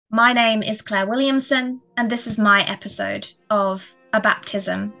My name is Claire Williamson, and this is my episode of A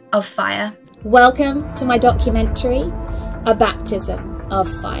Baptism of Fire. Welcome to my documentary, A Baptism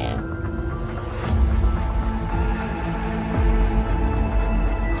of Fire.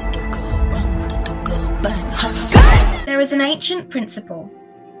 There is an ancient principle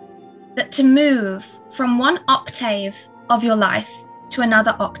that to move from one octave of your life to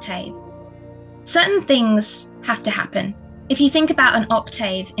another octave, certain things have to happen. If you think about an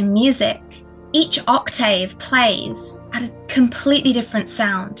octave in music, each octave plays at a completely different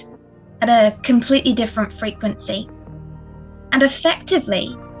sound, at a completely different frequency. And effectively,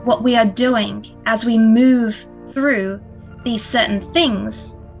 what we are doing as we move through these certain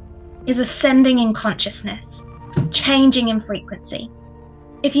things is ascending in consciousness, changing in frequency.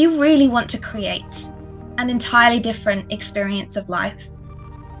 If you really want to create an entirely different experience of life,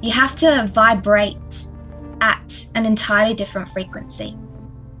 you have to vibrate at an entirely different frequency.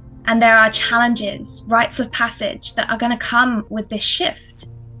 And there are challenges, rites of passage that are going to come with this shift.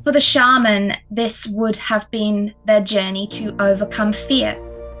 For the shaman, this would have been their journey to overcome fear,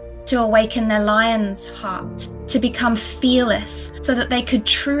 to awaken their lion's heart, to become fearless so that they could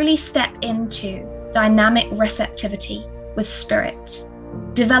truly step into dynamic receptivity with spirit,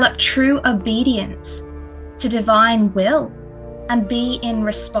 develop true obedience to divine will, and be in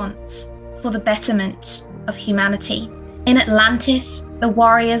response for the betterment of humanity. In Atlantis, the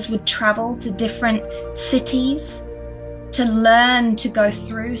warriors would travel to different cities to learn to go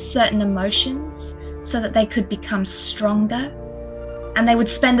through certain emotions so that they could become stronger. And they would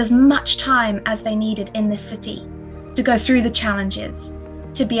spend as much time as they needed in this city to go through the challenges,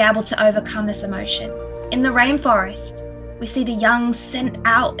 to be able to overcome this emotion. In the rainforest, we see the young sent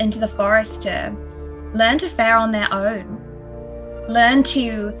out into the forest to learn to fare on their own, learn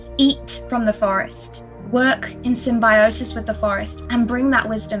to eat from the forest, work in symbiosis with the forest, and bring that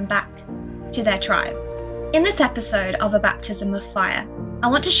wisdom back to their tribe. In this episode of A Baptism of Fire, I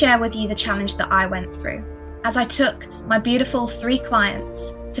want to share with you the challenge that I went through as I took my beautiful 3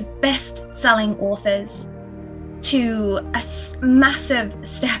 clients to best-selling authors, to a massive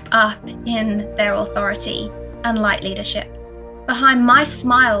step up in their authority and light leadership. Behind my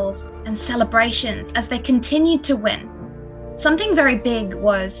smiles and celebrations as they continued to win, something very big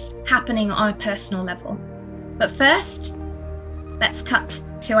was happening on a personal level. But first, let's cut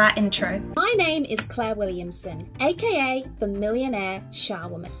to our intro. My name is Claire Williamson, aka the Millionaire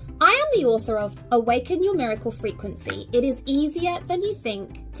Charwoman. I am the author of Awaken Your Miracle Frequency. It is easier than you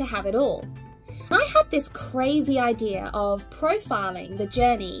think to have it all. I had this crazy idea of profiling the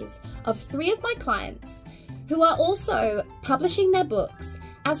journeys of 3 of my clients who are also publishing their books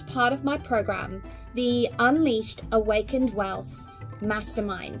as part of my program, the Unleashed Awakened Wealth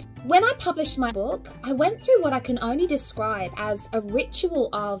Mastermind. When I published my book, I went through what I can only describe as a ritual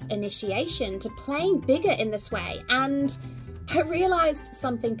of initiation to playing bigger in this way, and I realized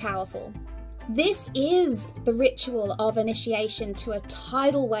something powerful. This is the ritual of initiation to a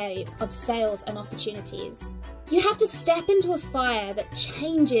tidal wave of sales and opportunities. You have to step into a fire that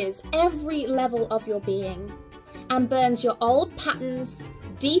changes every level of your being and burns your old patterns,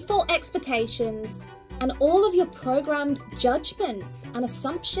 default expectations, and all of your programmed judgments and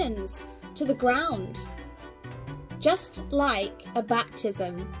assumptions to the ground. Just like a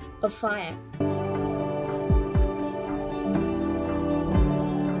baptism of fire.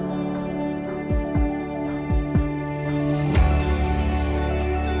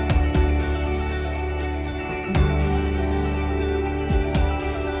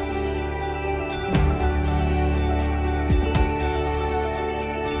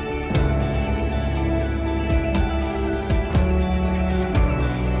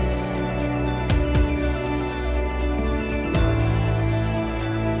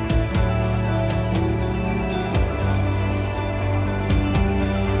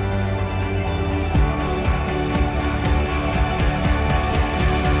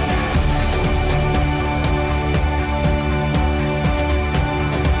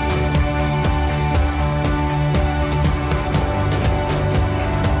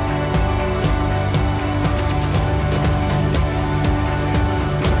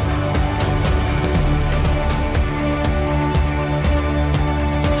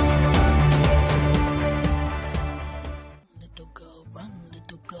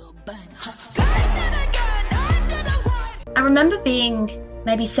 I remember being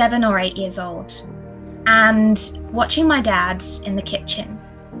maybe 7 or 8 years old and watching my dad in the kitchen,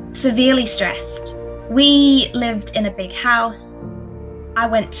 severely stressed. We lived in a big house. I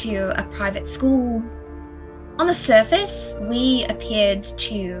went to a private school. On the surface, we appeared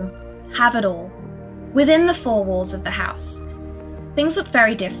to have it all within the 4 walls of the house. things look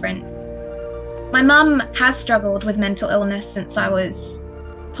very different. My mum has struggled with mental illness since I was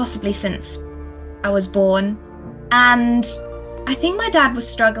born. And I think my dad was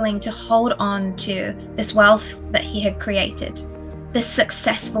struggling to hold on to this wealth that he had created, this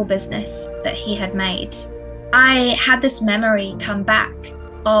successful business that he had made. I had this memory come back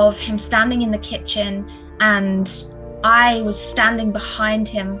of him standing in the kitchen, and I was standing behind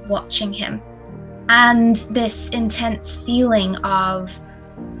him watching him. And this intense feeling of,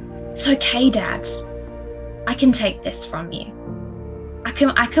 it's okay, Dad. I can take this from you. I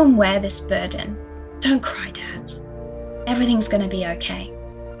can wear this burden. Don't cry, Dad. Everything's going to be okay.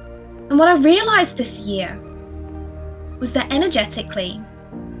 And what I realized this year was that energetically,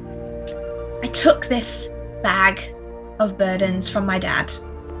 I took this bag of burdens from my dad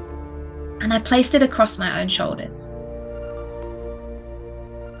and I placed it across my own shoulders.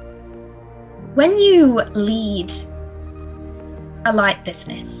 When you lead a light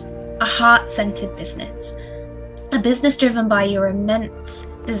business, a heart-centered business, a business driven by your immense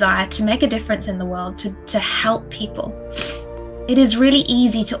desire to make a difference in the world, to help people, it is really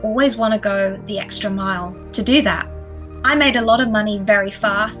easy to always want to go the extra mile to do that. I made a lot of money very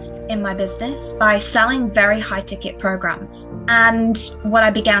fast in my business by selling very high ticket programs. And what I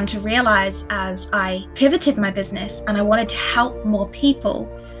began to realize as I pivoted my business and I wanted to help more people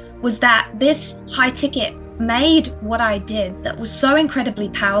was that this high ticket made what I did that was so incredibly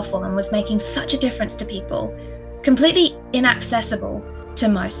powerful and was making such a difference to people completely inaccessible to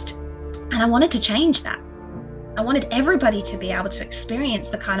most. And I wanted to change that. I wanted everybody to be able to experience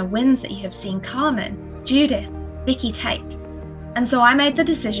the kind of wins that you have seen Carmen, Judith, Vicky take. And so I made the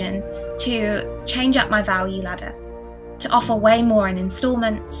decision to change up my value ladder, to offer way more in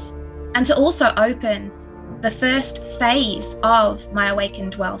installments, and to also open the first phase of my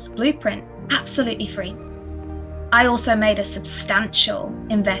Awakened Wealth Blueprint absolutely free. I also made a substantial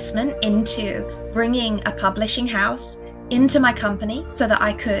investment into bringing a publishing house into my company so that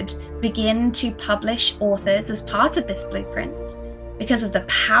I could begin to publish authors as part of this blueprint, because of the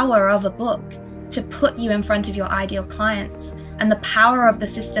power of a book to put you in front of your ideal clients, and the power of the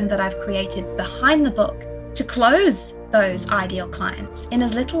system that I've created behind the book to close those ideal clients in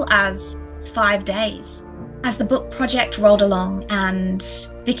as little as 5 days. As the book project rolled along and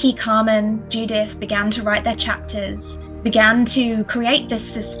Vicky, Carmen, Judith began to write their chapters, began to create this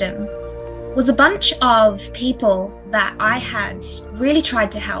system, was a bunch of people that I had really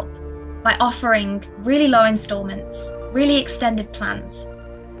tried to help by offering really low installments, really extended plans,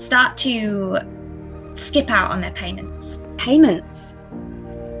 start to skip out on their payments. Payments.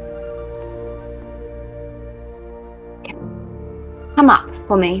 Come up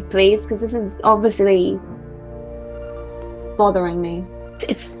for me, please, because this is obviously bothering me.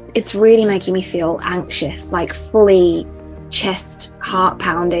 It's really making me feel anxious, like fully chest, heart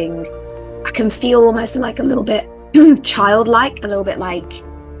pounding. I can feel almost like a little bit childlike, a little bit like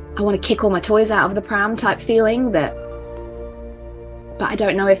I want to kick all my toys out of the pram type feeling, but I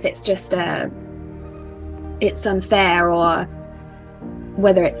don't know if it's just it's unfair, or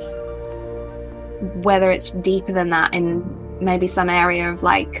whether it's deeper than that in maybe some area of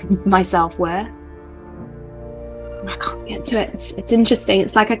like my self-worth. I can't get to it. It's interesting.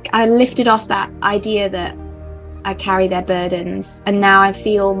 It's like I lifted off that idea that I carry their burdens, and now I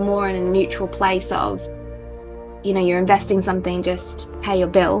feel more in a neutral place of, you know, you're investing something, just pay your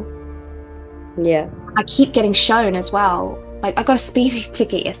bill. Yeah. I keep getting shown as well. Like, I got a speeding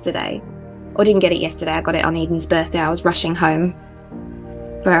ticket yesterday, or didn't get it yesterday. I got it on Eden's birthday. I was rushing home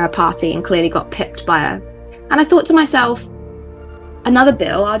for a party and clearly got pipped by her. And I thought to myself, another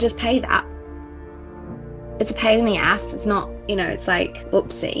bill, I'll just pay that. It's a pain in the ass. It's not, you know, it's like,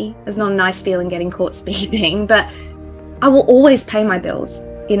 oopsie. It's not a nice feeling getting caught speeding, but I will always pay my bills,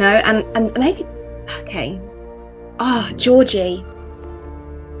 you know, and maybe, okay. Oh, Georgie,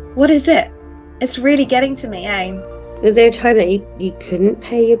 what is it? It's really getting to me, eh? Was there a time that you couldn't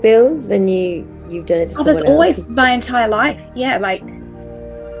pay your bills and you've done it to someone else? There's always my entire life, yeah, like.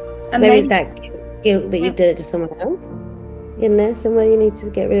 So maybe it's that guilt that you've done it to someone else in there somewhere. You need to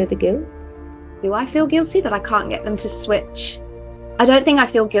get rid of the guilt. Do I feel guilty that I can't get them to switch? I don't think I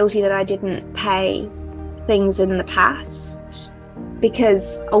feel guilty that I didn't pay things in the past,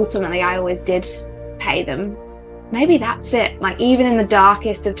 because ultimately I always did pay them. Maybe that's it. Like, even in the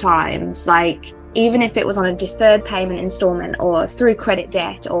darkest of times, like, even if it was on a deferred payment installment or through credit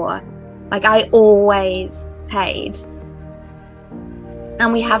debt, or like, I always paid.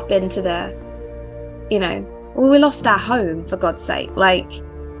 And we have been to the, you know, well, we lost our home, for God's sake. Like,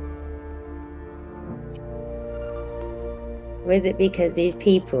 or is it because these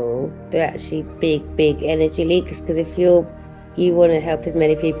people, they're actually big energy leakers? Because if you're you want to help as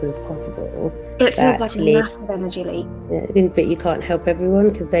many people as possible. It feels like a massive energy leak. Yeah, but you can't help everyone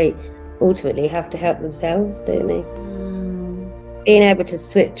because they ultimately have to help themselves, don't they? Being able to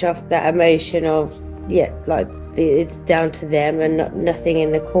switch off that emotion of, like it's down to them and nothing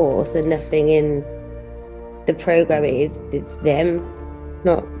in the course and nothing in the program, it's them,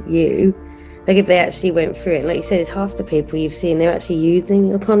 not you. Like if they actually went through it, like you said, it's half the people you've seen, they're actually using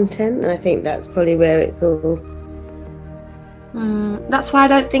your content, and I think that's probably where it's all. That's why I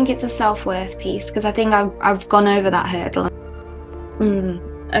don't think it's a self-worth piece, because I think I've gone over that hurdle.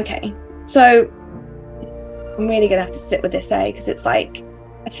 Okay, so I'm really gonna have to sit with this, because it's like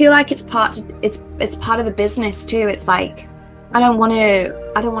I feel like it's part of the business too. It's like I don't want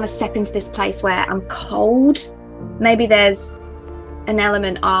to step into this place where I'm cold. Maybe there's an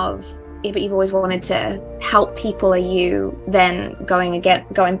element of, yeah, but you've always wanted to help people. Are you then going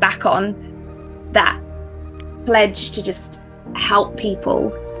back on that pledge to just help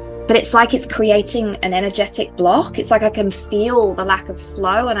people? But it's like it's creating an energetic block. It's like I can feel the lack of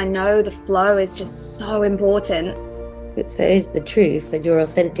flow, and I know the flow is just so important. But so is the truth, and your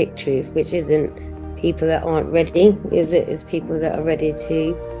authentic truth, which isn't people that aren't ready, is it? It's people that are ready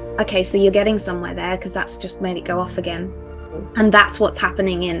to. Okay, so you're getting somewhere there, because that's just made it go off again. And that's what's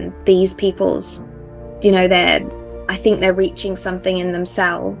happening in these people's, I think they're reaching something in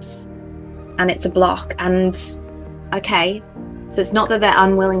themselves and it's a block. And okay, so it's not that they're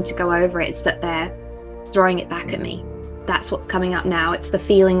unwilling to go over it, it's that they're throwing it back at me. That's what's coming up now. It's the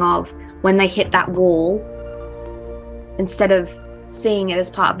feeling of when they hit that wall, instead of seeing it as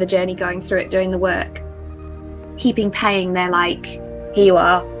part of the journey, going through it, doing the work, keeping paying, they're like, here you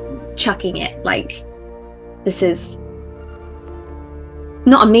are, chucking it. Like, this is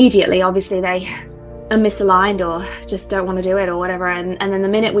not immediately, obviously they are misaligned or just don't want to do it or whatever, and then the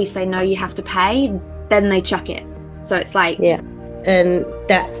minute we say no, you have to pay, then they chuck it. So it's like, and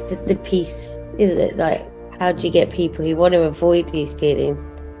that's the piece, isn't it? Like, how do you get people who want to avoid these feelings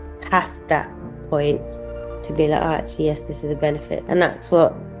past that point to be like, oh, actually, yes, this is a benefit? And that's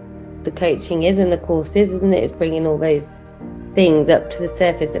what the coaching is and the course is, isn't it? It's bringing all those things up to the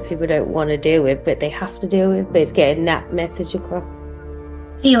surface that people don't want to deal with, but they have to deal with. But it's getting that message across.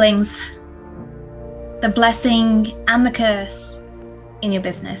 Feelings, the blessing and the curse in your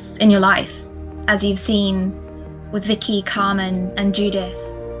business, in your life, as you've seen with Vicky, Carmen and Judith.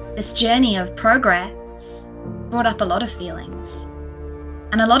 This journey of progress brought up a lot of feelings,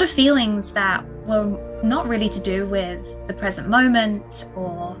 and a lot of feelings that were not really to do with the present moment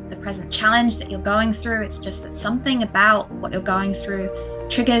or the present challenge that you're going through. It's just that something about what you're going through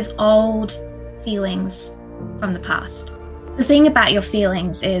triggers old feelings from the past. The thing about your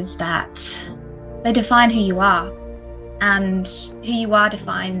feelings is that they define who you are, and who you are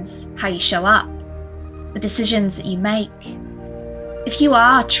defines how you show up, the decisions that you make. If you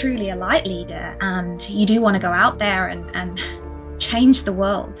are truly a light leader and you do want to go out there and change the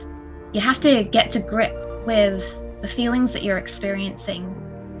world, you have to get to grip with the feelings that you're experiencing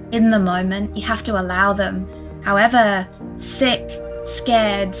in the moment. You have to allow them, however sick,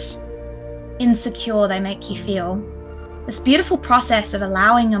 scared, insecure they make you feel. This beautiful process of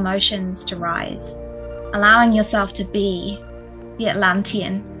allowing emotions to rise, allowing yourself to be the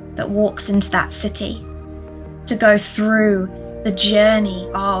Atlantean that walks into that city, to go through the journey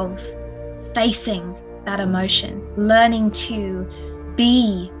of facing that emotion, learning to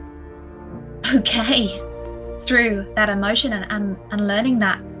be okay through that emotion, and learning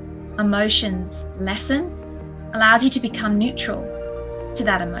that emotion's lesson allows you to become neutral to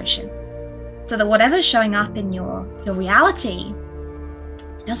that emotion, so that whatever's showing up in your reality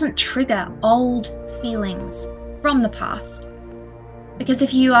doesn't trigger old feelings from the past. Because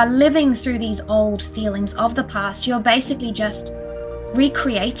if you are living through these old feelings of the past, you're basically just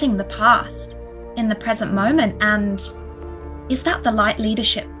recreating the past in the present moment. And is that the light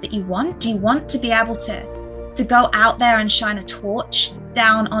leadership that you want? Do you want to be able to go out there and shine a torch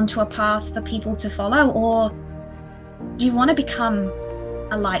down onto a path for people to follow? Or do you want to become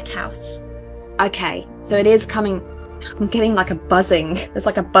a lighthouse? Okay, so it is coming, I'm getting like a buzzing. There's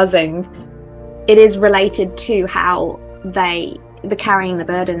like a buzzing. It is related to how the carrying the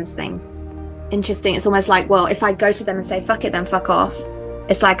burdens thing. Interesting. It's almost like, well, if I go to them and say, fuck it, then fuck off,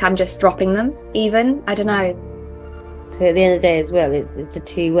 it's like I'm just dropping them even. I don't know. So at the end of the day as well, it's a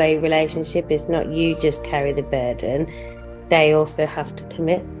two-way relationship. It's not you just carry the burden. They also have to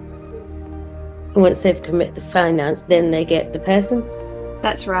commit. And once they've committed the finance, then they get the person.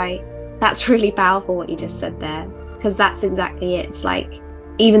 That's right. That's really powerful what you just said there, because that's exactly it. It's like,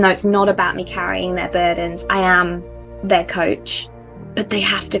 even though it's not about me carrying their burdens, I am their coach, but they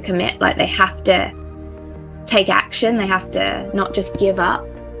have to commit. Like, they have to take action. They have to not just give up.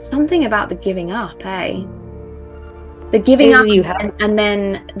 Something about the giving up, eh? The giving up and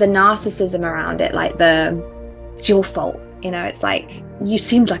then the narcissism around it, like it's your fault. You know, it's like, you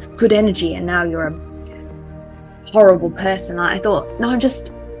seemed like a good energy and now you're a horrible person. I thought, no,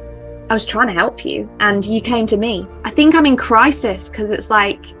 I was trying to help you and you came to me. I think I'm in crisis because it's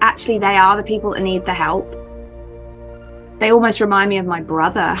like, actually they are the people that need the help. They almost remind me of my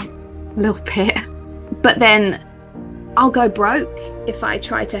brother a little bit. But then I'll go broke if I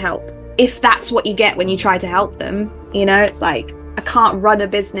try to help. If that's what you get when you try to help them, you know, it's like, I can't run a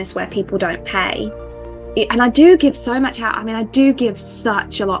business where people don't pay. And I do give so much out. I mean, I do give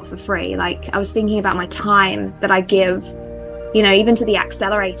such a lot for free. Like, I was thinking about my time that I give, you know, even to the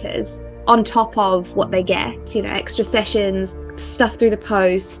accelerators, on top of what they get, you know, extra sessions, stuff through the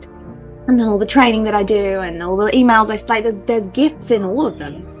post, and then all the training that I do and all the emails I like, there's gifts in all of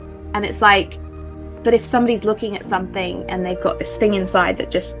them. And it's like, but if somebody's looking at something and they've got this thing inside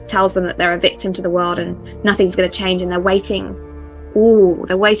that just tells them that they're a victim to the world and nothing's going to change, and they're waiting for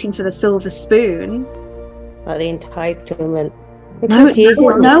the silver spoon. Like the entitlement.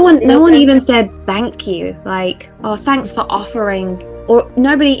 No one even said thank you. Like, oh, thanks for offering. Or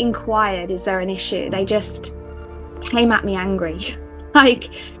nobody inquired, is there an issue? They just came at me angry. Like,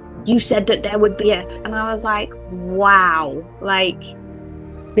 you said that there would be and I was like, wow. Like,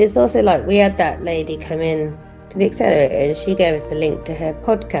 it's also like, we had that lady come in to the accelerator and she gave us a link to her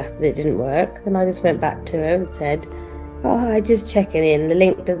podcast and it didn't work. And I just went back to her and said, oh, I just checking in. The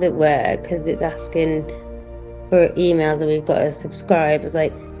link doesn't work because it's asking for emails and we've got to subscribe. I was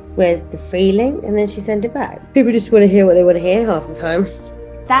like, where's the free link? And then she sent it back. People just want to hear what they want to hear half the time.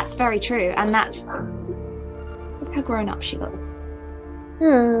 That's very true. And that's, look how grown up she looks.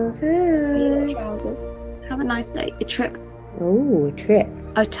 Oh, hi. Trousers. Have a nice day. A trip. Oh, a trip.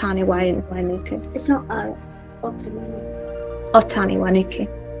 Otani Wanuku. It's not it's Otani Wanuku.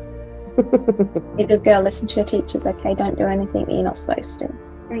 Be a good girl, listen to your teachers, okay? Don't do anything that you're not supposed to.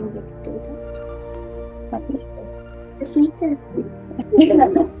 Thank you, daughter. Lovely. Just need to.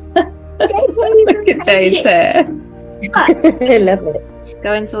 Look at Jade's hair. I love it.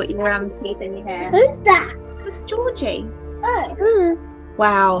 Go and sort your teeth in your hair. Who's that? It's Georgie. Oh.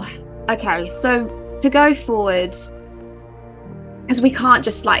 Wow. Okay, so to go forward, because we can't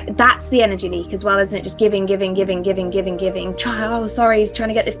just like, that's the energy leak as well, isn't it? Just giving. Sorry, he's trying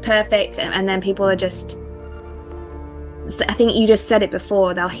to get this perfect. And then people are just, I think you just said it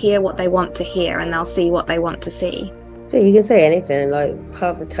before, they'll hear what they want to hear and they'll see what they want to see. So you can say anything, like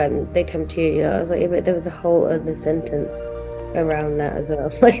half the time they come to you, you know, I was like, yeah, but there was a whole other sentence around that as well.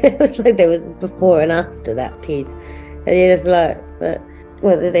 Like, it was like there was before and after that piece. And you're just like, but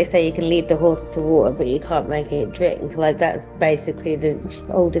well, they say you can lead the horse to water, but you can't make it drink. Like, that's basically the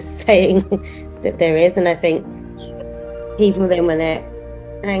oldest saying that there is. And I think people then, when they're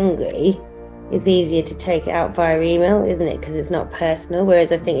angry, it's easier to take it out via email, isn't it? Because it's not personal.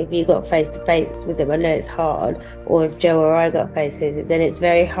 Whereas I think if you got face to face with them, I know it's hard. Or if Joe or I got face to face, then it's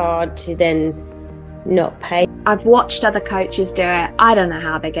very hard to then not pay. I've watched other coaches do it. I don't know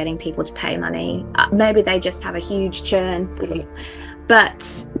how they're getting people to pay money. Maybe they just have a huge churn.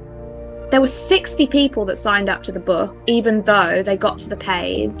 But there were 60 people that signed up to the book, even though they got to the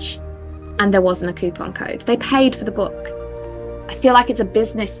page and there wasn't a coupon code. They paid for the book. I feel like it's a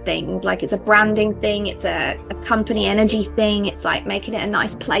business thing, like it's a branding thing, it's a company energy thing. It's like making it a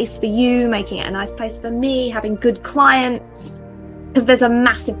nice place for you, making it a nice place for me, having good clients. Because there's a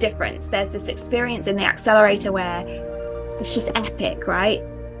massive difference. There's this experience in the accelerator where it's just epic, right?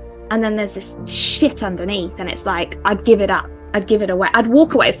 And then there's this shit underneath, and it's like, I'd give it up. I'd give it away. I'd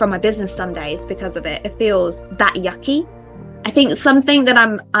walk away from my business some days because of it. It feels that yucky. I think something that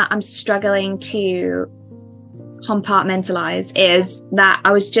I'm struggling to compartmentalize is that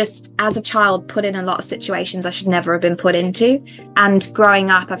I was just, as a child, put in a lot of situations I should never have been put into. And growing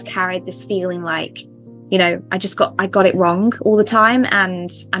up, I've carried this feeling like, you know, I got it wrong all the time and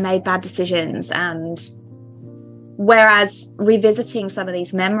I made bad decisions. And whereas revisiting some of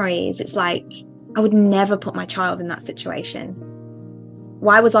these memories, it's like, I would never put my child in that situation.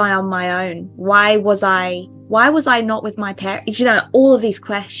 Why was I on my own? Why was I not with my parents? You know, all of these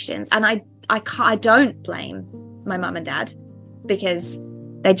questions. And I don't blame my mum and dad, because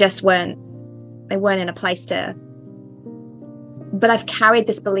they just weren't in a place to, but I've carried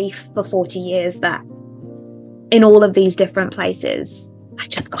this belief for 40 years that in all of these different places, I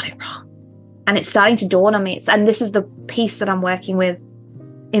just got it wrong. And it's starting to dawn on me. And this is the piece that I'm working with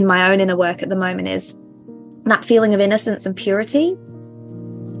in my own inner work at the moment, is that feeling of innocence and purity.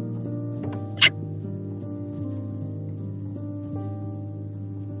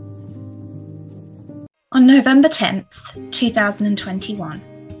 On November 10th,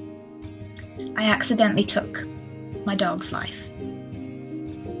 2021, I accidentally took my dog's life.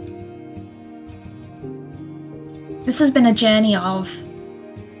 This has been a journey of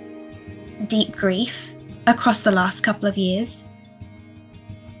deep grief across the last couple of years.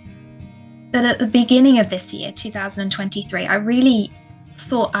 That at the beginning of this year, 2023, I really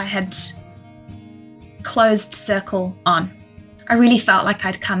thought I had closed circle on. I really felt like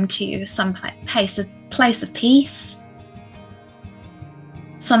I'd come to some place of peace,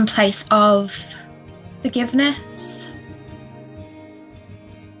 some place of forgiveness.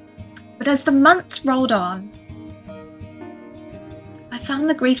 But as the months rolled on, I found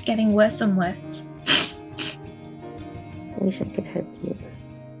the grief getting worse and worse. I wish I could help you.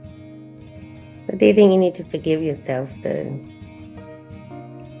 But do you think you need to forgive yourself, though?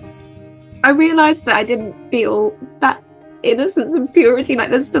 I realised that I didn't feel that innocence and purity. Like,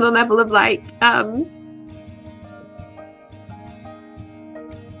 there's still a level of like,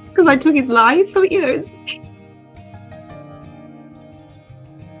 because I took his life, you know.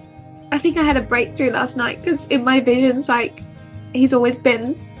 I think I had a breakthrough last night, because in my visions, like, he's always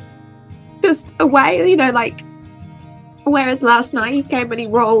been just away, you know, like, whereas last night he came and he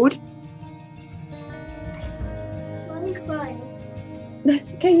rolled. Why are you crying?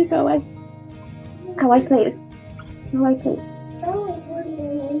 That's okay, you go away. Go away, please. Go away, please. Oh, what are you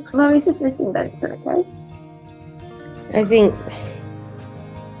doing? Mommy's just listening, Benson, okay? I think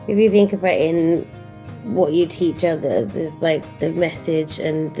if you think about in what you teach others is like the message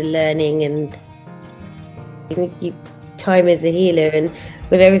and the learning, and time is a healer, and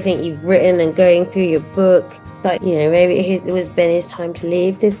with everything you've written and going through your book, like, you know, maybe it was Benny's time to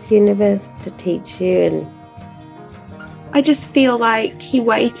leave this universe to teach you. And I just feel like he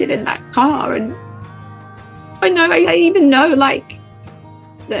waited in that car, and I even know like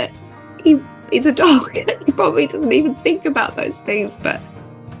that he's a dog. He probably doesn't even think about those things,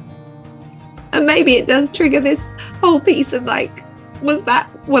 and maybe it does trigger this whole piece of like, was that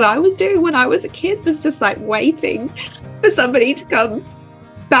what I was doing when I was a kid? Was just like waiting for somebody to come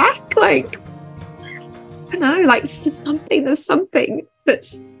back? Like, I don't know, like there's something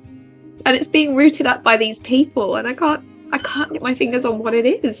that's, and it's being rooted up by these people, and I can't get my fingers on what it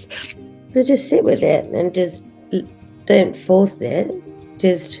is. So just sit with it and just don't force it.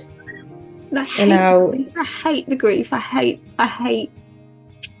 Just allow. I hate the grief. I hate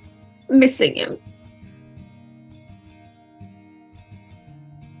missing him.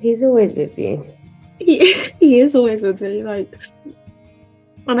 He's always with you. He is always with me. Like,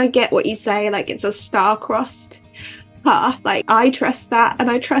 and I get what you say. Like, it's a star-crossed path. Like, I trust that, and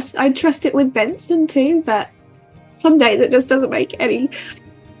I trust it with Benson too. But some days it just doesn't make it any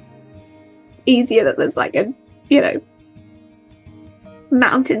easier that there's like a, you know,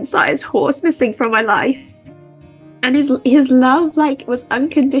 mountain-sized horse missing from my life. And his love, like, was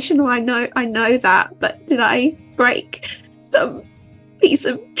unconditional. I know that, but did I break some piece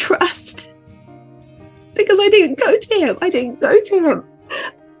of trust because I didn't go to him? I didn't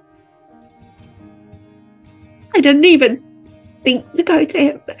even think to go to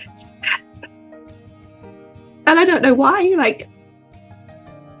him. And I don't know why, like,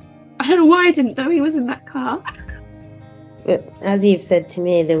 I don't know why I didn't know he was in that car. But as you've said to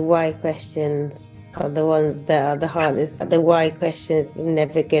me, the why questions are the ones that are the hardest. The why questions are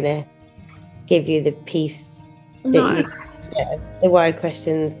never gonna give you the peace that you deserve. The why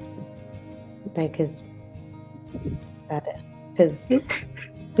questions make us sadder, because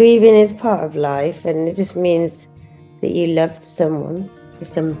grieving is part of life, and it just means that you loved someone or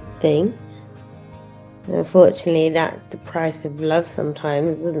something. And unfortunately, that's the price of love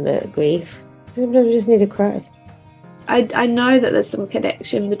sometimes, isn't it? Grief. Sometimes you just need to cry. I know that there's some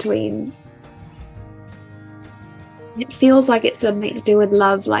connection between, it feels like it's something to do with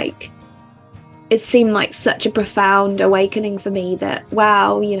love. Like, it seemed like such a profound awakening for me that,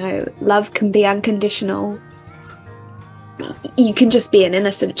 wow, you know, love can be unconditional. You can just be an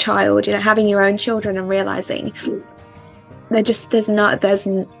innocent child, you know, having your own children and realizing they just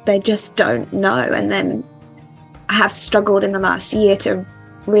don't know. And then I have struggled in the last year to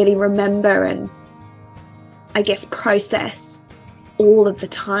really remember and, I guess, process all of the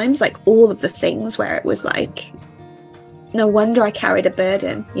times, like all of the things where it was like, no wonder I carried a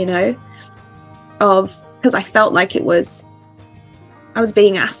burden, you know, because I felt like I was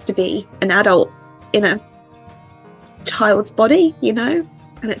being asked to be an adult in a child's body, you know,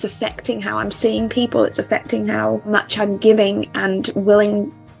 and it's affecting how I'm seeing people. It's affecting how much I'm giving and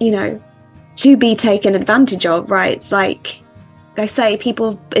willing, you know, to be taken advantage of, right? It's like they say,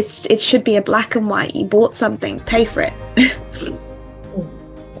 people, it should be a black and white. You bought something, pay for it.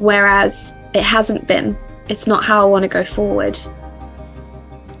 Whereas it hasn't been it's not how I want to go forward.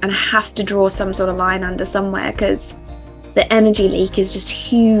 And I have to draw some sort of line under somewhere because the energy leak is just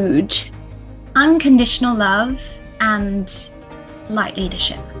huge. Unconditional love and light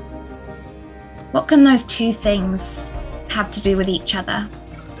leadership. What can those two things have to do with each other?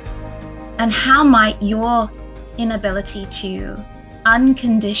 And how might your inability to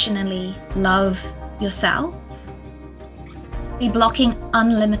unconditionally love yourself be blocking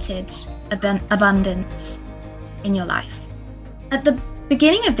unlimited abundance in your life? At the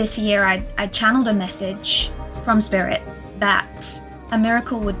beginning of this year, I channeled a message from Spirit that a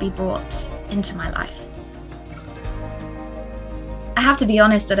miracle would be brought into my life. I have to be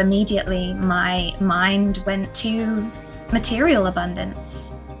honest that immediately my mind went to material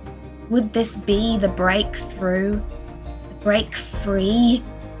abundance. Would this be the breakthrough, the break free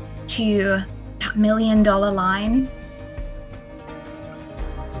to that $1 million line?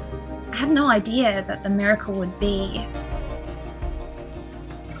 I had no idea that the miracle would be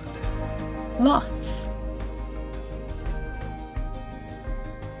loss.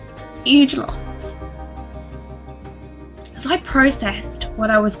 Huge loss. As I processed what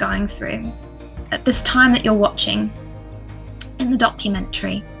I was going through at this time that you're watching in the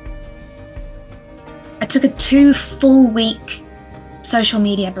documentary, I took a 2 full week social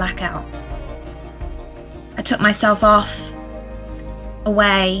media blackout. I took myself off,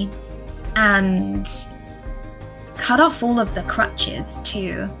 away, and cut off all of the crutches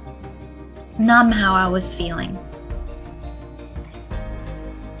to numb how I was feeling.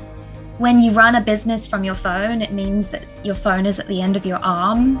 When you run a business from your phone, it means that your phone is at the end of your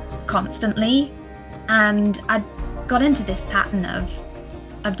arm constantly. And I got into this pattern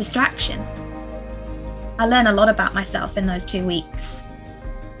of distraction. I learned a lot about myself in those 2 weeks.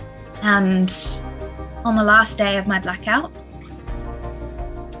 And on the last day of my blackout,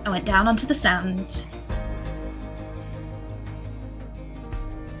 I went down onto the sand.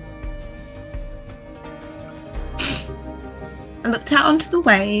 I looked out onto the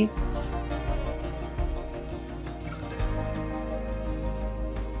waves.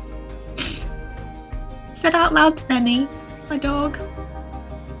 Said out loud to Benny, my dog,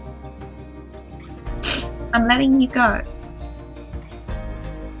 I'm letting you go.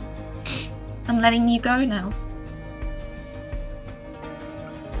 I'm letting you go now.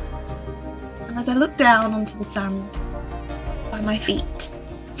 And as I looked down onto the sand by my feet,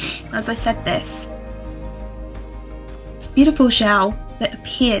 as I said this beautiful shell that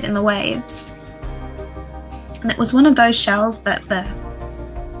appeared in the waves. And it was one of those shells that the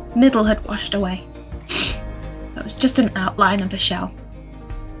middle had washed away. So it was just an outline of a shell.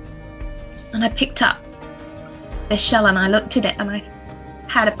 And I picked up this shell and I looked at it and I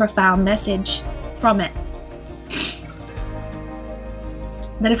had a profound message from it.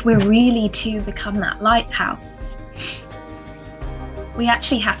 That if we're really to become that lighthouse, we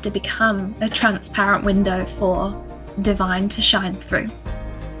actually have to become a transparent window for divine to shine through.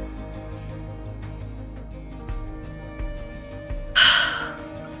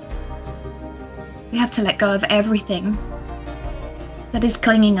 We have to let go of everything that is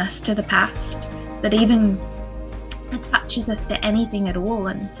clinging us to the past, that even attaches us to anything at all,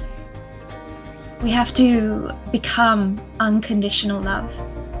 and we have to become unconditional love.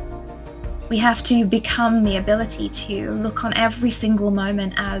 We have to become the ability to look on every single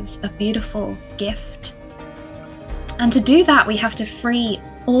moment as a beautiful gift. And to do that, we have to free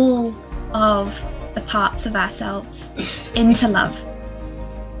all of the parts of ourselves into love.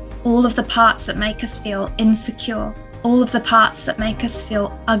 All of the parts that make us feel insecure. All of the parts that make us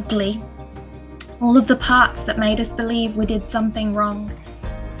feel ugly. All of the parts that made us believe we did something wrong.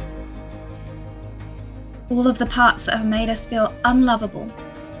 All of the parts that have made us feel unlovable.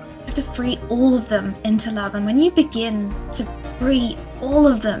 You have to free all of them into love. And when you begin to free all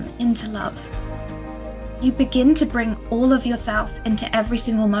of them into love, you begin to bring all of yourself into every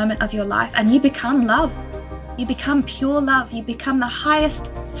single moment of your life, and you become love. You become pure love. You become the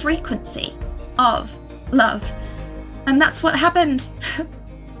highest frequency of love. And that's what happened.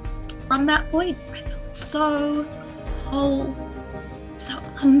 From that point, I felt so whole, so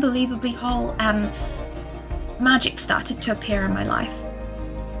unbelievably whole, and magic started to appear in my life.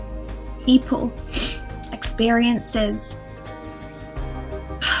 People, experiences.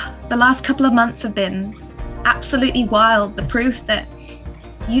 The last couple of months have been absolutely wild. The proof that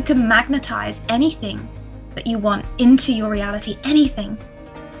you can magnetize anything that you want into your reality, anything.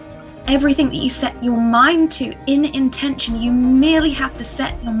 Everything that you set your mind to in intention, you merely have to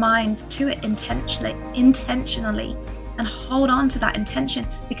set your mind to it intentionally and hold on to that intention,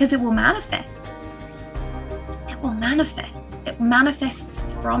 because it will manifest. It will manifest. It manifests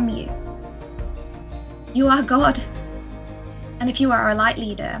from you. You are God. And if you are a light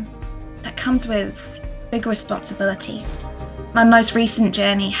leader, that comes with big responsibility. My most recent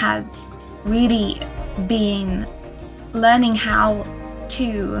journey has really been learning how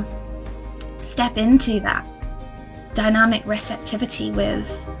to step into that dynamic receptivity with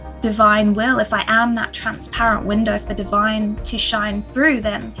divine will. If I am that transparent window for divine to shine through,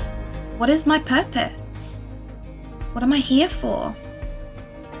 then what is my purpose? What am I here for?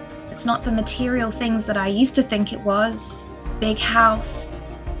 It's not the material things that I used to think it was. Big house,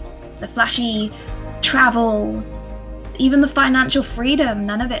 the flashy travel, even the financial freedom,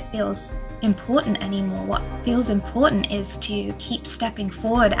 none of it feels important anymore. What feels important is to keep stepping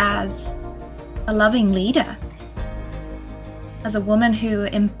forward as a loving leader, as a woman who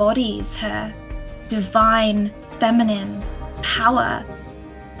embodies her divine feminine power,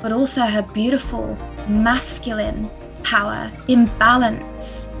 but also her beautiful masculine power in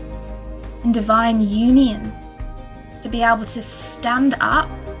balance, in divine union, to be able to stand up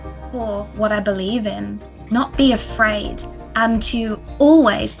for what I believe in, not be afraid, and to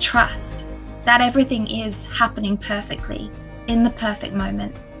always trust that everything is happening perfectly in the perfect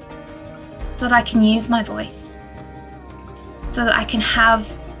moment, so that I can use my voice, so that I can have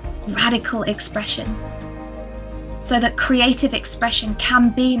radical expression, so that creative expression can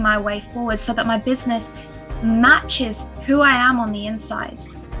be my way forward, so that my business matches who I am on the inside,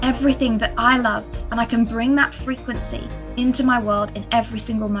 everything that I love, and I can bring that frequency into my world in every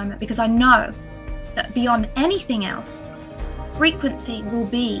single moment, because I know that beyond anything else, frequency will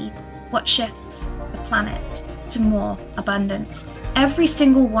be what shifts the planet to more abundance. Every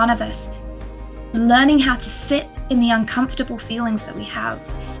single one of us learning how to sit in the uncomfortable feelings that we have,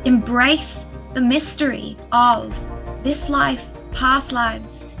 embrace the mystery of this life, past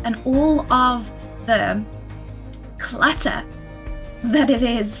lives, and all of the clutter that it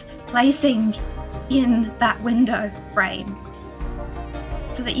is placing in that window frame,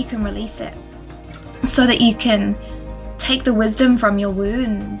 so that you can release it, so that you can take the wisdom from your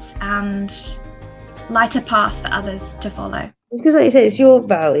wounds and light a path for others to follow. Because like you said, it's your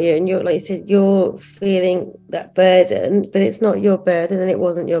value, and you're, like you said, you're feeling that burden, but it's not your burden, and it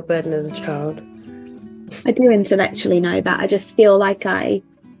wasn't your burden as a child. I do intellectually know that. I just feel like I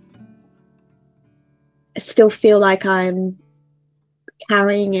still feel like I'm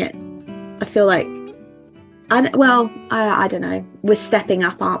carrying it. I feel like I don't know. We're stepping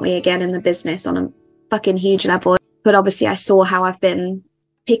up, aren't we, again in the business on a fucking huge level. But obviously I saw how I've been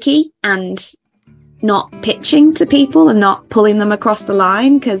picky and not pitching to people and not pulling them across the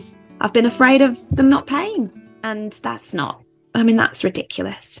line because I've been afraid of them not paying. And that's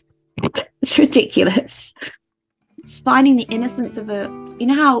ridiculous. It's ridiculous. It's finding the innocence of you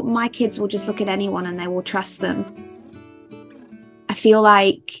know how my kids will just look at anyone and they will trust them. I feel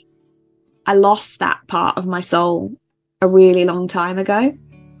like I lost that part of my soul a really long time ago.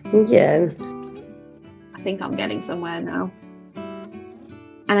 Yeah. I think I'm getting somewhere now.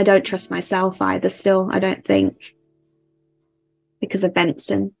 And I don't trust myself either still, I don't think, because of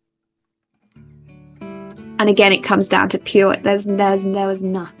Benson. And again, it comes down to pure, there was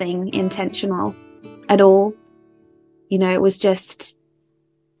nothing intentional at all. You know, it was just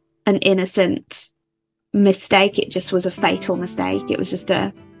an innocent mistake. It just was a fatal mistake. It was just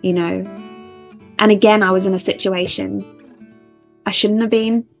and again, I was in a situation I shouldn't have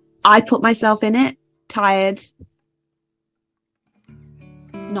been. I put myself in it, tired,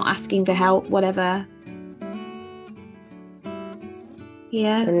 not asking for help, whatever.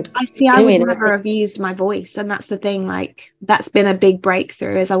 Yeah, And I would never have used my voice, and that's the thing, like, that's been a big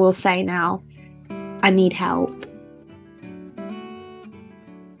breakthrough, as I will say now. I need help.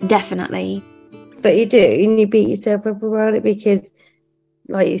 Definitely. But you do, and you beat yourself up around it because,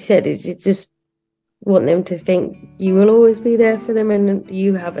 like you said, it's just want them to think you will always be there for them, and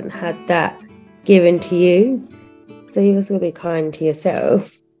you haven't had that given to you. So you also be kind to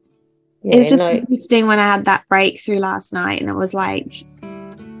yourself. It was just interesting when I had that breakthrough last night, and it was like,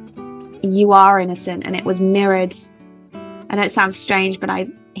 you are innocent, and it was mirrored. I know it sounds strange, but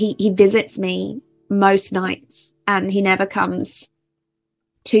he visits me most nights, and he never comes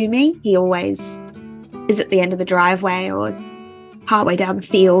to me. He always is at the end of the driveway or partway down the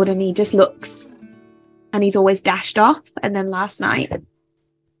field, and he just looks, and he's always dashed off. And then last night,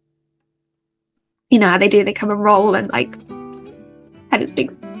 you know how they do, they come and roll and like had his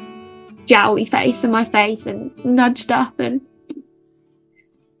big jowly face in my face and nudged up, and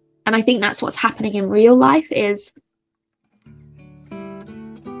I think that's what's happening in real life is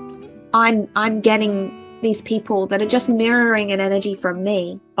I'm getting these people that are just mirroring an energy from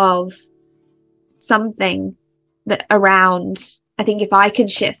me of something that around I think if I can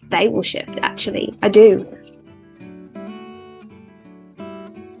shift, they will shift, actually. I do.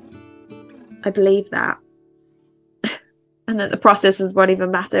 I believe that. And that the processes won't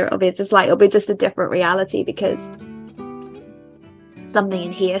even matter. It'll be just a different reality, because something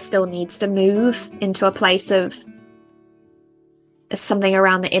in here still needs to move into a place of something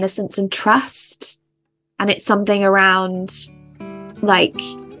around the innocence and trust. And it's something around like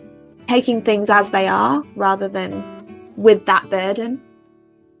taking things as they are rather than with that burden.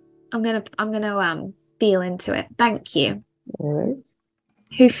 I'm gonna feel into it. Thank you. All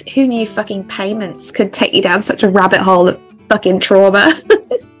right. Who knew fucking payments could take you down such a rabbit hole of fucking trauma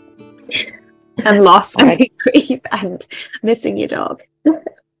and loss and grief and missing your dog?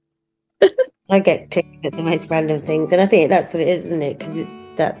 I get triggered at the most random things, and I think that's what it is, isn't it? Because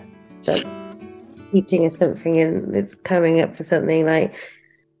that's teaching us something, and it's coming up for something like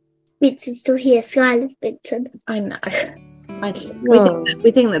Vincent's still here. Skylar's Vincent. I know.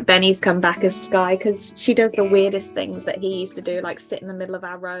 We think that Benny's come back as Sky because she does the weirdest things that he used to do, like sit in the middle of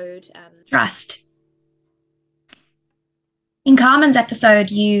our road and Trust. In Carmen's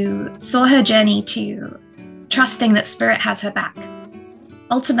episode, you saw her journey to trusting that spirit has her back.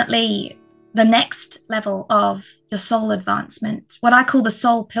 Ultimately, the next level of your soul advancement, what I call the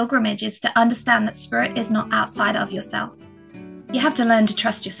soul pilgrimage, is to understand that spirit is not outside of yourself. You have to learn to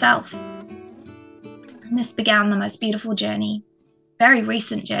trust yourself. And this began the most beautiful journey, very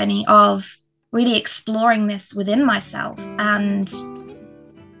recent journey of really exploring this within myself and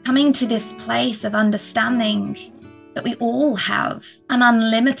coming to this place of understanding that we all have an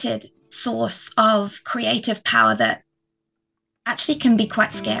unlimited source of creative power that actually can be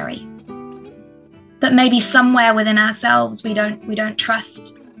quite scary. That maybe somewhere within ourselves we don't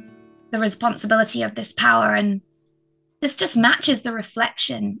trust the responsibility of this power, and this just matches the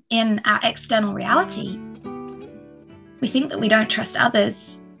reflection in our external reality. We think that we don't trust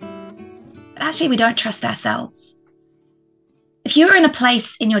others, but actually we don't trust ourselves. If you're in a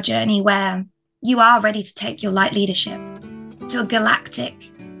place in your journey where you are ready to take your light leadership to a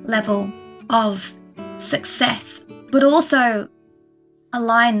galactic level of success, but also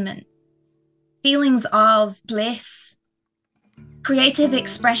alignment, feelings of bliss, creative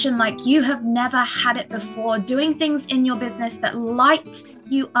expression like you have never had it before, doing things in your business that light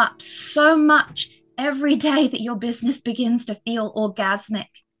you up so much every day that your business begins to feel orgasmic.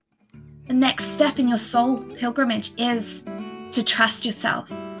 The next step in your soul pilgrimage is to trust yourself.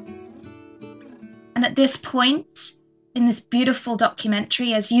 And at this point in this beautiful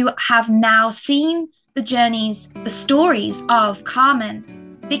documentary, as you have now seen the journeys, the stories of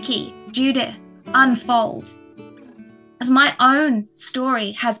Carmen, Vicky, Judith unfold, as my own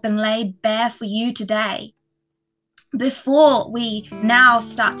story has been laid bare for you today, before we now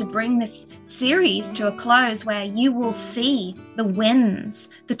start to bring this series to a close, where you will see the wins,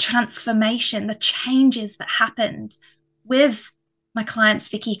 the transformation, the changes that happened with my clients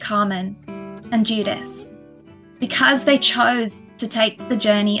Vicky, Carmen, and Judith, because they chose to take the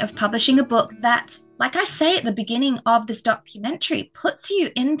journey of publishing a book that, like I say at the beginning of this documentary, puts you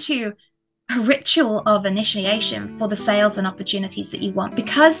into a ritual of initiation for the sales and opportunities that you want,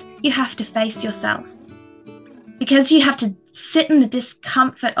 because you have to face yourself, because you have to sit in the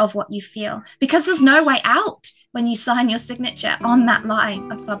discomfort of what you feel, because there's no way out when you sign your signature on that line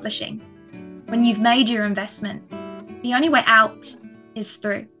of publishing. When you've made your investment, the only way out is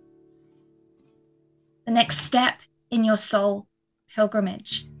through. The next step in your soul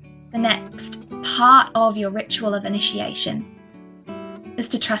pilgrimage, the next part of your ritual of initiation, is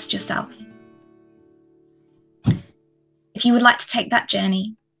to trust yourself. If you would like to take that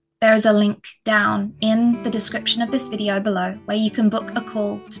journey, there is a link down in the description of this video below where you can book a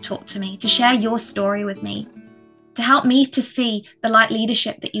call to talk to me, to share your story with me, to help me to see the light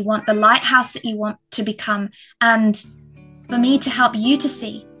leadership that you want, the lighthouse that you want to become, and for me to help you to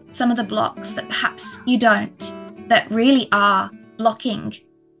see some of the blocks that perhaps you don't, that really are blocking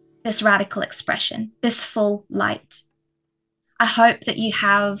this radical expression, this full light. I hope that you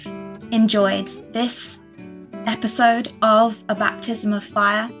have enjoyed this episode of A Baptism of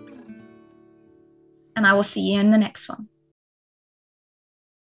Fire, and I will see you in the next one.